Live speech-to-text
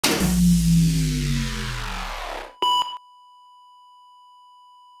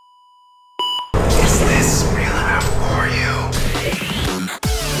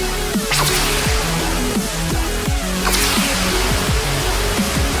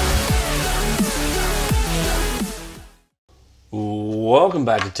Welcome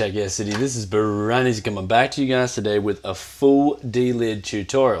back to Tech City. This is Barani's coming back to you guys today with a full Delid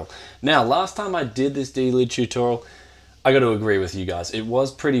tutorial. Now, last time I did this Delid tutorial, I got to agree with you guys. It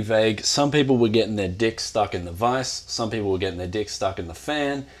was pretty vague. Some people were getting their dick stuck in the vise. Some people were getting their dick stuck in the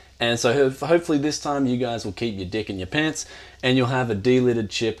fan. And so hopefully this time you guys will keep your dick in your pants and you'll have a delidded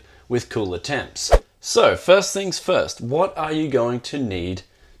chip with cooler temps. So first things first, what are you going to need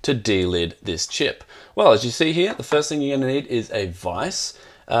to delid this chip? Well, as you see here, the first thing you're going to need is a vise.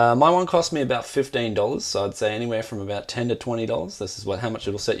 My one cost me about $15, so I'd say anywhere from about $10 to $20. This is how much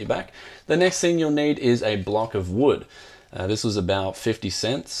it'll set you back. The next thing you'll need is a block of wood. This was about 50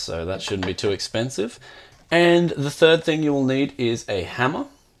 cents, so that shouldn't be too expensive. And the third thing you will need is a hammer.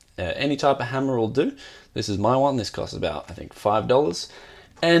 Any type of hammer will do. This is my one. This costs about, I think, $5.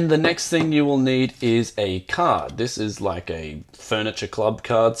 And the next thing you will need is a card. This is like a furniture club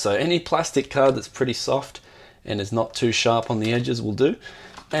card, so any plastic card that's pretty soft and is not too sharp on the edges will do.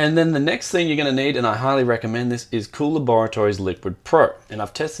 And then the next thing you're going to need, and I highly recommend this, is Coollaboratory's Liquid Pro. And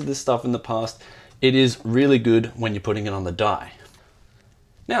I've tested this stuff in the past. It is really good when you're putting it on the die.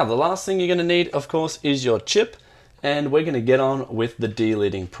 Now, the last thing you're going to need, of course, is your chip, and we're going to get on with the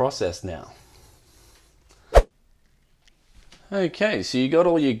delidding process now. Okay, so you got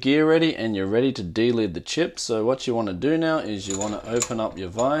all your gear ready and you're ready to delid the chip. So what you want to do now is you want to open up your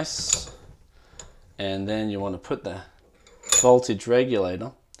vise and then you want to put the voltage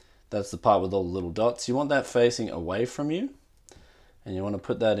regulator, that's the part with all the little dots, you want that facing away from you and you want to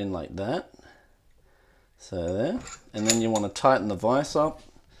put that in like that. So there, and then you want to tighten the vise up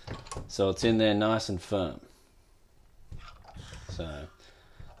so it's in there nice and firm. So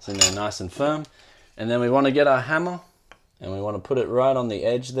it's in there nice and firm, and then we want to get our hammer and we want to put it right on the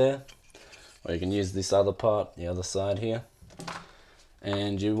edge there, or you can use this other part, the other side here.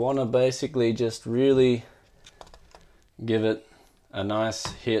 And you want to basically just really give it a nice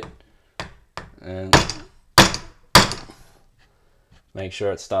hit and make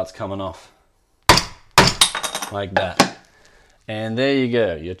sure it starts coming off like that. And there you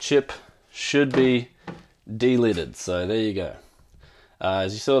go, your chip should be delidded. So there you go.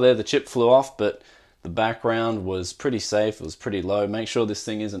 As you saw there, the chip flew off, but the background was pretty safe, it was pretty low. Make sure this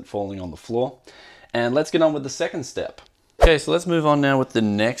thing isn't falling on the floor. And let's get on with the second step. Okay, so let's move on now with the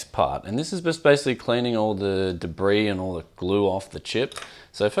next part. And this is just basically cleaning all the debris and all the glue off the chip.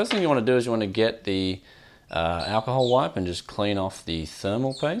 So first thing you want to do is you want to get the alcohol wipe and just clean off the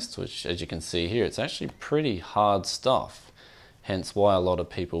thermal paste, which as you can see here, it's actually pretty hard stuff. Hence why a lot of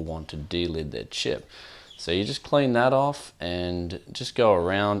people want to delid their chip. So you just clean that off and just go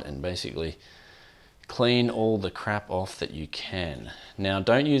around and basically clean all the crap off that you can. Now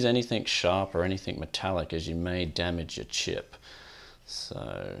don't use anything sharp or anything metallic as you may damage your chip.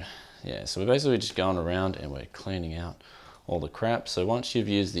 So yeah, so we're basically just going around and we're cleaning out all the crap. So once you've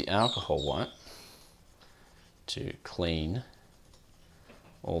used the alcohol wipe to clean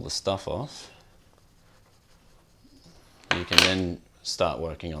all the stuff off, you can then start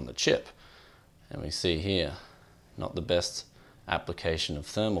working on the chip. And we see here, not the best application of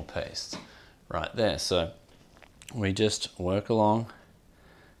thermal paste right there. So we just work along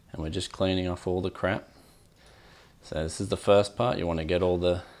and we're just cleaning off all the crap. So this is the first part. You want to get all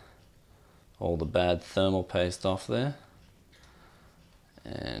the bad thermal paste off there,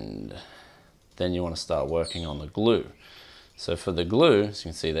 and then you want to start working on the glue. So for the glue, as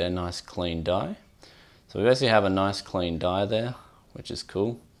you can see there, nice clean dye. So we basically have a nice clean dye there, which is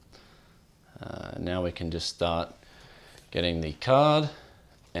cool. Now we can just start getting the card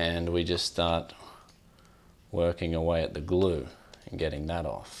and we just start working away at the glue and getting that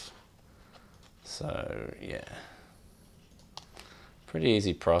off. So yeah, pretty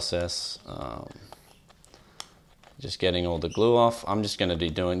easy process. Just getting all the glue off. I'm just going to be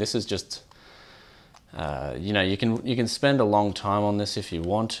doing, this is just, you know, you can spend a long time on this if you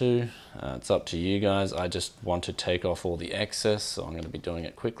want to. It's up to you guys. I just want to take off all the excess, so I'm going to be doing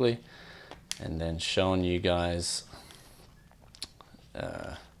it quickly and then showing you guys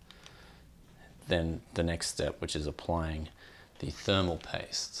then the next step, which is applying the thermal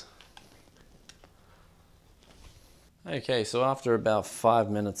paste. Okay, so after about 5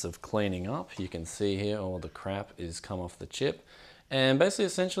 minutes of cleaning up, you can see here all the crap is come off the chip. And basically,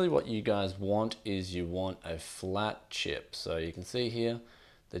 essentially what you guys want is you want a flat chip. So you can see here,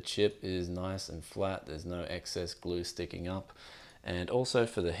 the chip is nice and flat. There's no excess glue sticking up. And also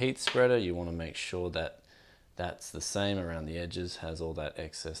for the heat spreader, you want to make sure that that's the same around the edges, has all that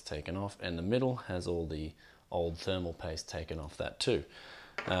excess taken off, and the middle has all the old thermal paste taken off that too.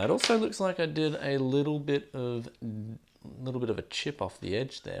 It also looks like I did a little bit of a chip off the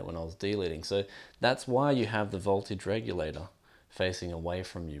edge there when I was delidding. So that's why you have the voltage regulator facing away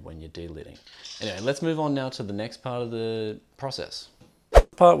from you when you're delidding. Anyway, let's move on now to the next part of the process.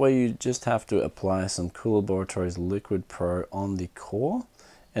 Part where you just have to apply some Coollaboratory's Liquid Pro on the core.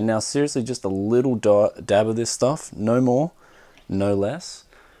 And now seriously, just a little dab of this stuff, no more, no less.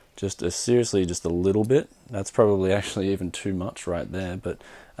 Seriously, just a little bit. That's probably actually even too much right there. But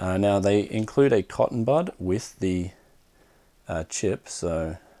now they include a cotton bud with the chip.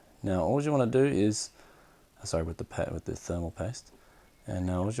 So now all you want to do is, sorry, with the thermal paste. And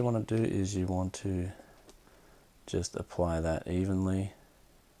now all you want to do is you want to just apply that evenly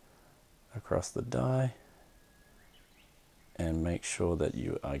across the die and make sure that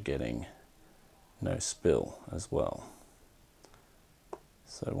you are getting no spill as well.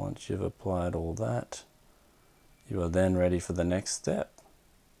 So once you've applied all that, you are then ready for the next step.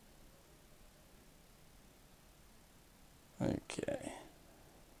 Okay.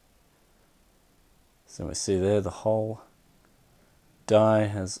 So we see there the whole die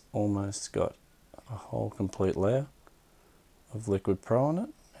has almost got a whole complete layer of Liquid Pro on it,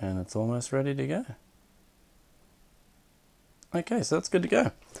 and it's almost ready to go. Okay, so that's good to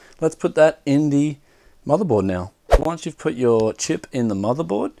go. Let's put that in the motherboard now. Once you've put your chip in the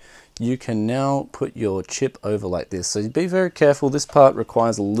motherboard, you can now put your chip over like this. So be very careful. This part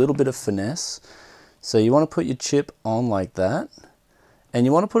requires a little bit of finesse. So you want to put your chip on like that, and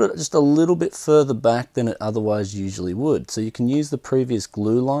you want to put it just a little bit further back than it otherwise usually would. So you can use the previous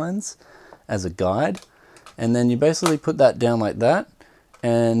glue lines as a guide, and then you basically put that down like that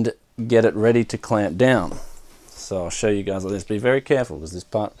and get it ready to clamp down. So I'll show you guys like this. Be very careful because this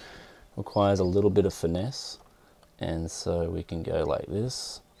part requires a little bit of finesse. And so we can go like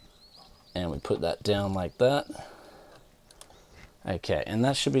this, and we put that down like that. Okay, and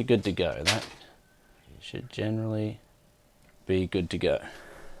that should be good to go. That should generally be good to go.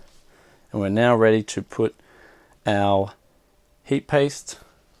 And we're now ready to put our heat paste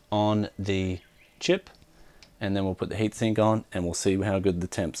on the chip, and then we'll put the heatsink on and we'll see how good the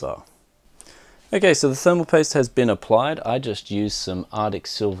temps are. Okay, so the thermal paste has been applied. I just used some Arctic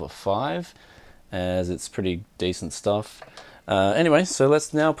Silver 5 as it's pretty decent stuff. Anyway, so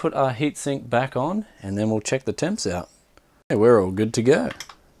let's now put our heatsink back on and then we'll check the temps out. Okay, we're all good to go.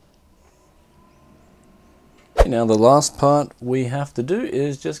 Now the last part we have to do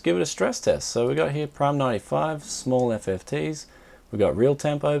is just give it a stress test. So we got here Prime 95, small FFTs, we've got real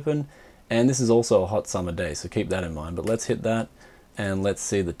temp open, and this is also a hot summer day, so keep that in mind. But let's hit that and let's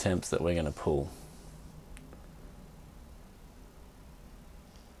see the temps that we're going to pull.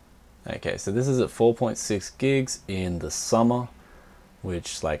 Okay, so this is at 4.6 gigs in the summer,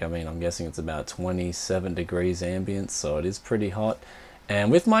 which, like, I mean, I'm guessing it's about 27 degrees ambient, so it is pretty hot.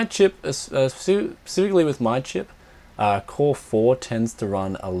 And with my chip, specifically with my chip, Core 4 tends to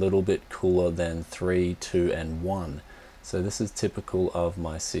run a little bit cooler than 3, 2, and 1. So this is typical of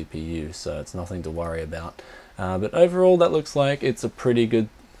my CPU, so it's nothing to worry about. But overall, that looks like it's a pretty good,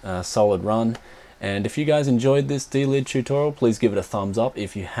 solid run. And if you guys enjoyed this Delid tutorial, please give it a thumbs up.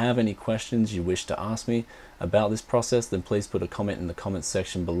 If you have any questions you wish to ask me about this process, then please put a comment in the comments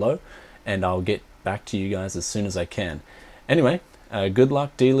section below, and I'll get back to you guys as soon as I can. Anyway, good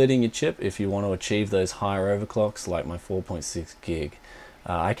luck delidding your chip if you want to achieve those higher overclocks like my 4.6 gig.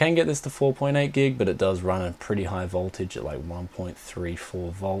 I can get this to 4.8 gig, but it does run a pretty high voltage at like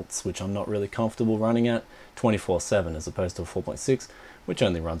 1.34 volts, which I'm not really comfortable running at 24/7 as opposed to a 4.6, which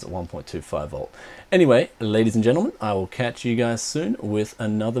only runs at 1.25 volt. Anyway, ladies and gentlemen, I will catch you guys soon with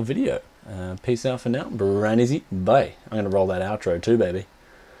another video. Peace out for now. Branizzy, bye. I'm going to roll that outro too, baby.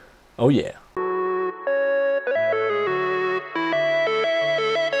 Oh yeah.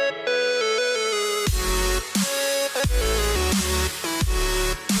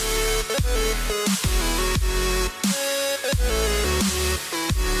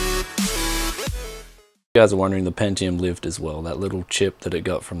 You guys are wondering, the Pentium lived as well. That little chip that it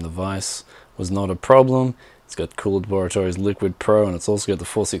got from the Vice was not a problem. It's got Coollaboratory's Liquid Pro, and it's also got the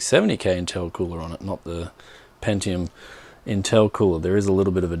 4670K Intel cooler on it, not the Pentium Intel cooler. There is a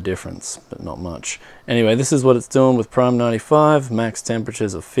little bit of a difference, but not much. Anyway, this is what it's doing with Prime 95, max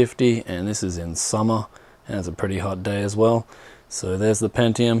temperatures of 50, and this is in summer, and it's a pretty hot day as well. So there's the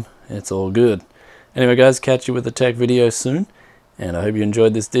Pentium. It's all good. Anyway, guys, catch you with a tech video soon, and I hope you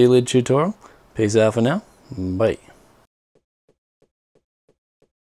enjoyed this Delid tutorial. Peace out for now. Bye.